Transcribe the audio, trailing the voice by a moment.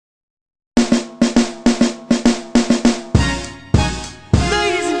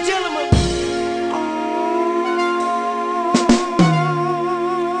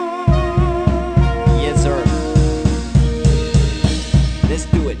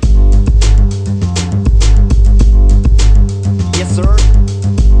Yes, sir.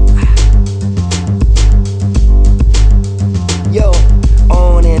 Yo,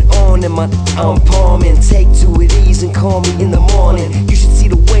 on and my I'm palming. Take two of these and call me in the morning. You should see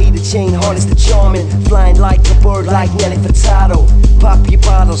the way the chain harness the charming. Flying like a bird like Nelly Furtado. Pop your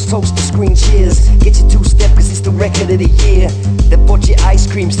bottles, toast the screen, cheers. Get your two-step cause it's the record of the year. That bought your ice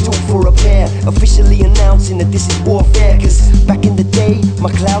creams, two for a pair. Officially announcing that this is warfare. Cause back in the day,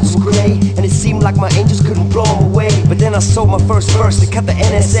 my clouds were gray, and it seemed like my angels couldn't blow them away. But then I sold my first verse to cut the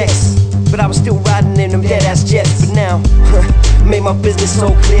NSX, but I was still riding in them dead-ass jets. But now, made my business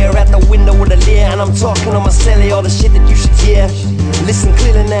so clear, at the window with a leer. And I'm talking on my celly, all the shit that you should hear. Listen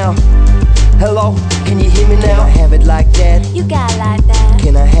clearly now. Hello, can you hear me now? Can I have it like that? You got like that.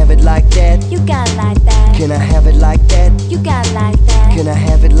 Can I have it like that? You got like that. Can I have it like that? You got like that. Can I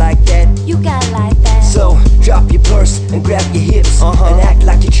have it like that? You got like that. So, drop your purse and grab your hips, and act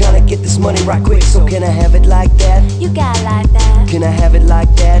like you're trying to get this money right quick. So can I have it like that? You got like that. Can I have it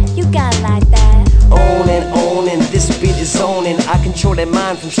like that? You got like that. On and this beat is owning. I control their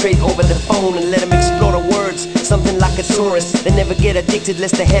mind from straight over the phone and let them explore the words, something like a tourist. They never get addicted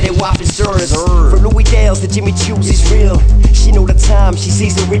lest the headed wop is yours. From Louis Dale's to Jimmy Choo's, he's real. She know the time, she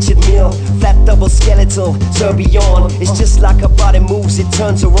sees a Richard Mille. Flat double skeletal, tourbillon. It's just like her body moves, it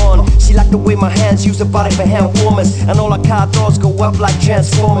turns her on. She like the way my hands use her body for hand warmers, and all her car doors go up like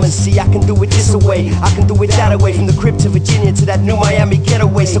transformers. See, I can do it this away, I can do it that away. From the crib to Virginia to that new Miami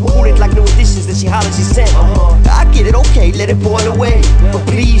getaway. So cool it like new additions that she hollers she sent. I get it, okay, let it boil away. But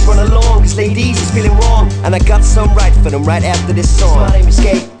please run along, cause ladies is feeling wrong, and I got some right for them right after this song. My name is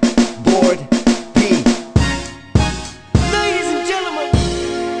Skateboard P. Ladies and gentlemen.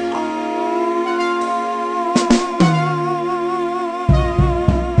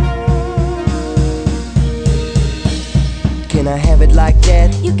 Can I have it like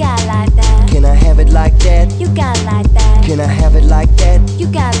that? You got like that. Can I have it like that? You got like that. Can I have it like that? You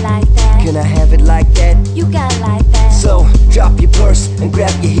got like that. Can I have it like that? You got like that. So, drop your purse and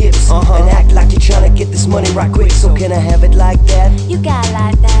grab your hips, and act like you're trying to get this money right quick. So can I have it like that? You got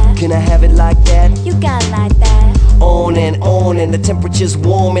like that. Can I have it like that? You got like that. On and the temperature's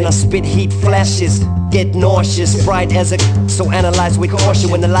warm and I spit heat flashes. Get nauseous, bright as a so analyze with caution.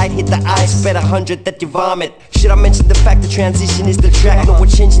 When the light hit the eyes, bet 100 that you vomit. Should I mention the fact the transition is the track? No, we're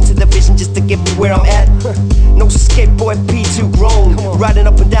changing to the vision just to get me where I'm at. No skateboard P too grown, riding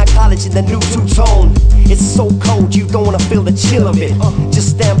up and down college in the new two-tone. It's so cold you don't wanna feel the chill of it. Just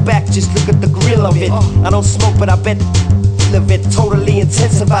stand back, just look at the grill of it. I don't smoke but I bet of it totally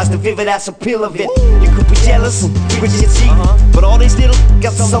intensifies the vivid ass appeal of it. You could be jealous and grit your teeth, but all these little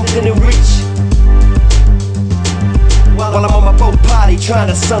got something to reach. While I'm on my boat party trying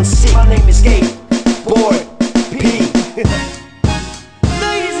to sunset. My name is Skateboard P.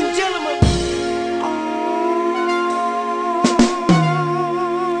 Ladies and gentlemen.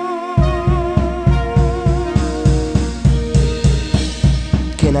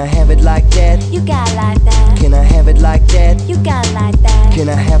 Can I have it like that? You got like that. Can I have it like that? You got like that. Can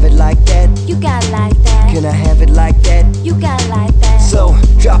I have it like that? You got like that. Can I have it like that? You got like that. So,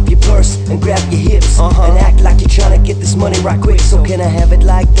 drop your purse and grab your hips, and act like you're trying to get this money right quick. So can I have it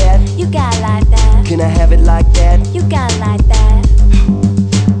like that? You got like that. Can I have it like that? You got like that.